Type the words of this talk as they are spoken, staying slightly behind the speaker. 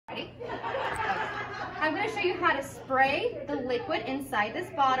I'm going to show you how to spray the liquid inside this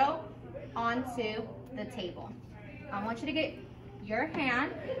bottle onto the table. I want you to get your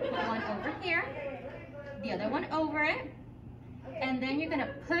hand, put one over here, the other one over it, and then you're going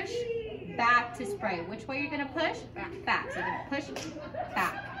to push back to spray. Which way you're going to push? Back. So you're going to push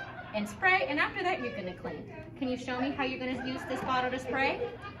back and spray, and after that you're going to clean. Can you show me how you're going to use this bottle to spray?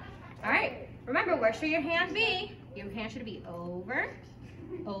 All right, remember, where should your hand be? Your hand should be over,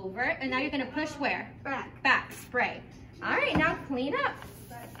 and now you're going to push where? Back, spray. All right, now clean up.